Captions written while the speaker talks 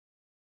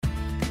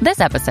This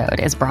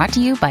episode is brought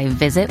to you by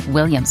Visit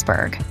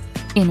Williamsburg.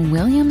 In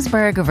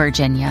Williamsburg,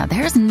 Virginia,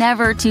 there's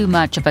never too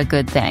much of a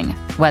good thing.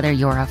 Whether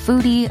you're a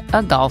foodie,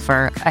 a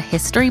golfer, a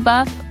history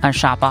buff, a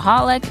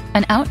shopaholic,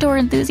 an outdoor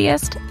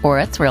enthusiast, or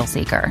a thrill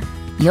seeker,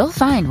 you'll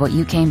find what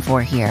you came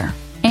for here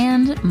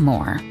and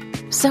more.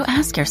 So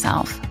ask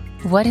yourself,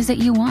 what is it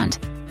you want?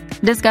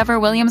 Discover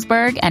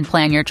Williamsburg and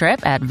plan your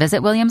trip at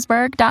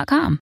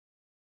visitwilliamsburg.com.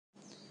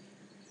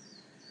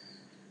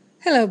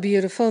 Hello,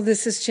 beautiful.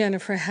 This is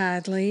Jennifer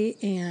Hadley,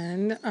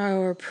 and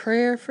our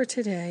prayer for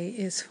today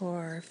is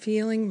for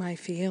feeling my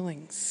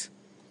feelings.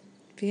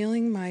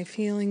 Feeling my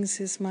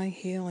feelings is my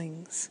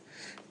healings.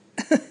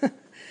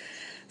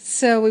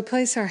 So we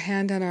place our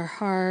hand on our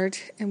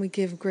heart, and we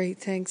give great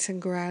thanks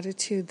and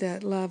gratitude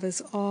that love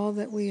is all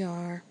that we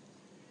are.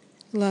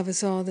 Love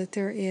is all that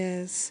there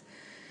is.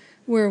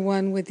 We're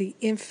one with the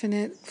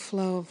infinite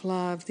flow of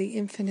love, the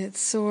infinite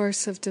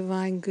source of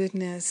divine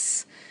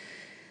goodness.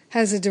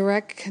 Has a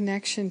direct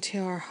connection to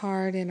our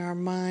heart and our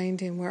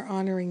mind, and we're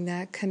honoring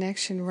that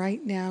connection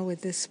right now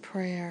with this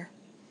prayer.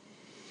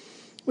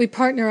 We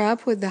partner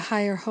up with the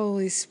higher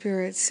Holy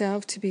Spirit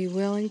self to be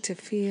willing to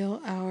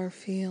feel our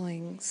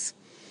feelings.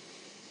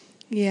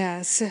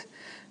 Yes,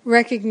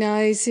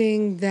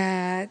 recognizing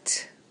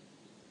that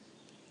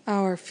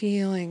our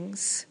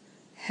feelings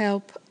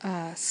help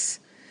us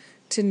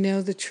to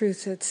know the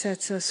truth that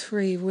sets us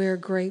free. We're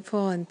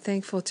grateful and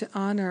thankful to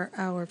honor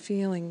our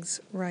feelings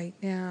right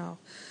now.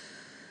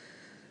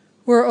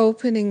 We're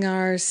opening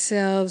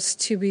ourselves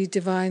to be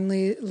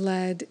divinely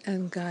led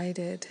and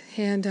guided.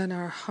 Hand on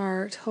our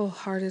heart,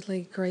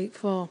 wholeheartedly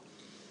grateful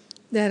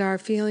that our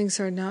feelings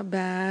are not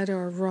bad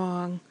or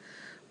wrong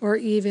or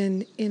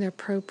even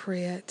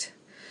inappropriate.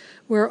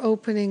 We're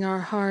opening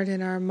our heart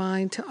and our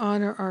mind to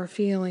honor our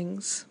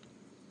feelings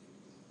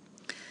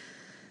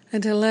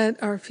and to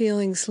let our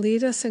feelings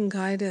lead us and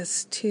guide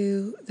us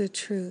to the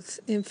truth,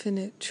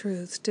 infinite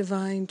truth,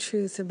 divine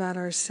truth about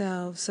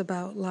ourselves,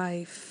 about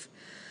life.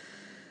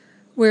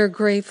 We're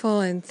grateful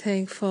and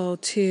thankful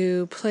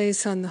to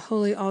place on the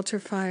holy altar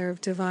fire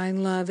of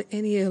divine love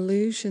any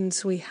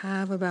illusions we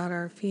have about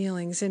our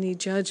feelings, any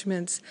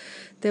judgments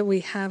that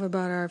we have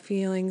about our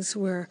feelings.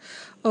 We're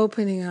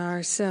opening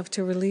ourselves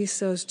to release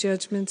those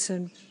judgments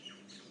and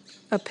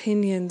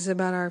opinions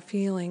about our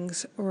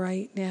feelings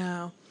right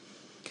now.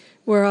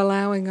 We're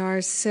allowing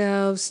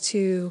ourselves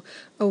to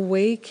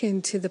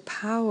awaken to the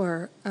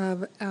power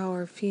of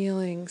our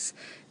feelings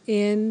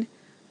in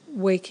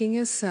waking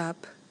us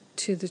up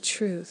to the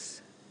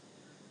truth.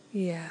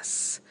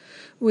 Yes,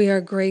 we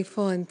are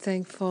grateful and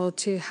thankful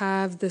to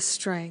have the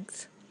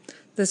strength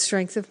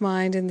of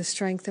mind and the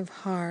strength of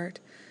heart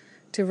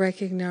to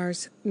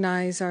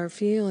recognize our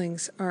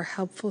feelings are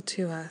helpful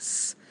to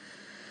us.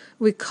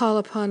 We call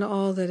upon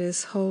all that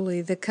is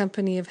holy, the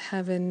company of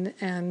heaven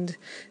and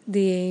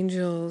the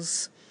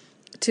angels,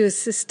 to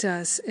assist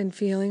us in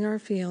feeling our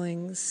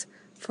feelings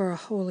for a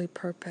holy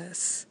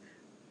purpose.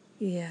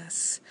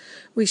 Yes,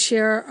 we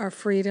share our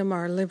freedom,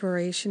 our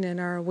liberation, and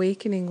our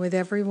awakening with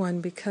everyone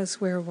because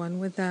we're one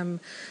with them.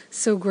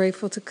 So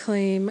grateful to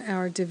claim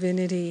our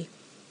divinity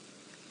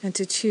and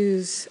to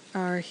choose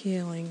our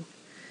healing.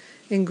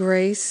 In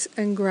grace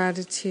and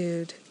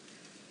gratitude,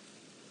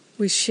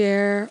 we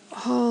share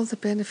all the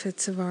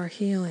benefits of our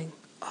healing,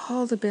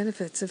 all the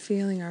benefits of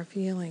feeling our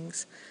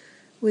feelings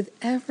with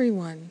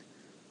everyone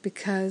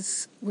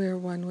because we're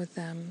one with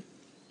them.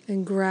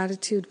 In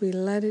gratitude, we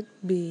let it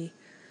be.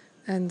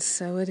 And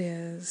so it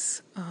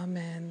is.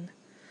 Amen.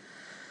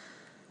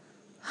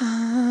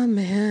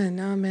 Amen.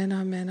 Amen.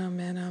 Amen.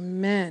 Amen.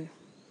 Amen.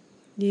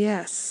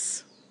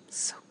 Yes.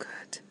 So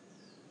good.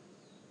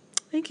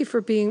 Thank you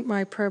for being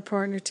my prayer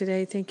partner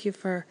today. Thank you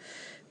for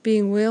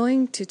being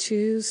willing to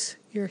choose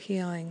your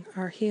healing.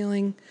 Our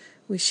healing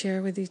we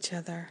share with each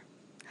other.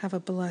 Have a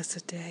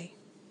blessed day.